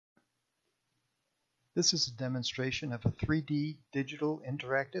This is a demonstration of a 3D digital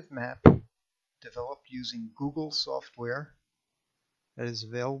interactive map developed using Google software that is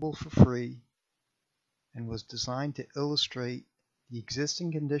available for free and was designed to illustrate the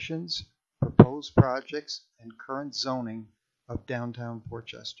existing conditions, proposed projects, and current zoning of downtown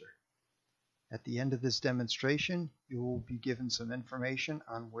Portchester. At the end of this demonstration, you will be given some information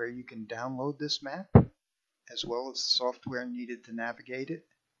on where you can download this map, as well as the software needed to navigate it,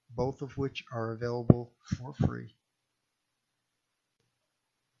 both of which are available for free.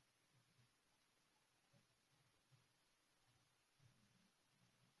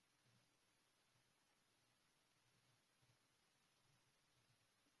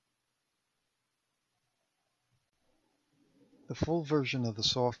 The full version of the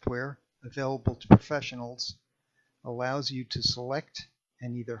software, available to professionals, allows you to select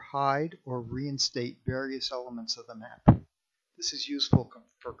and either hide or reinstate various elements of the map. This is useful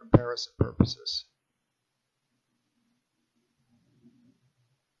for comparison purposes.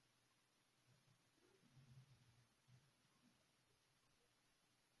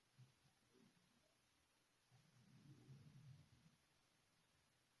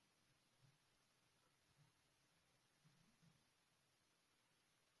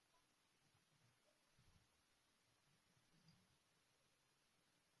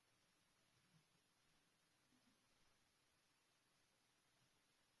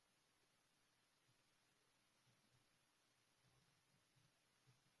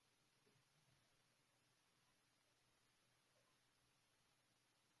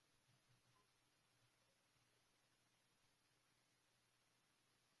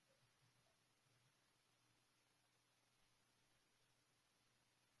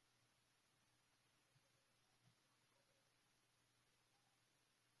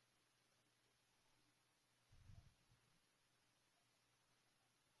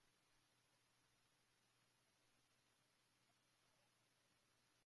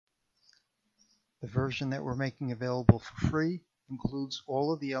 The version that we're making available for free includes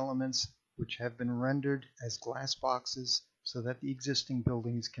all of the elements which have been rendered as glass boxes so that the existing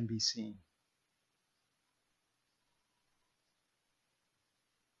buildings can be seen.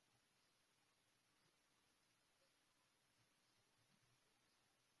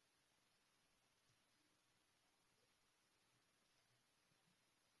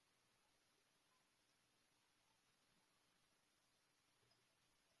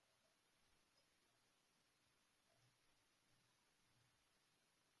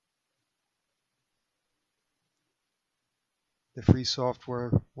 The free software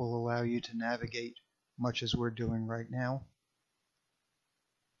will allow you to navigate much as we're doing right now.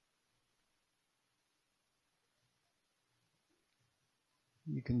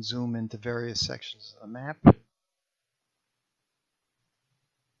 You can zoom into various sections of the map.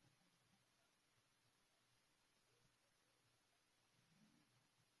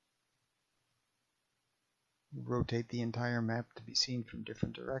 Rotate the entire map to be seen from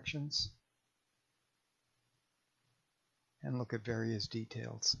different directions, and look at various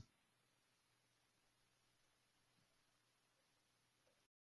details.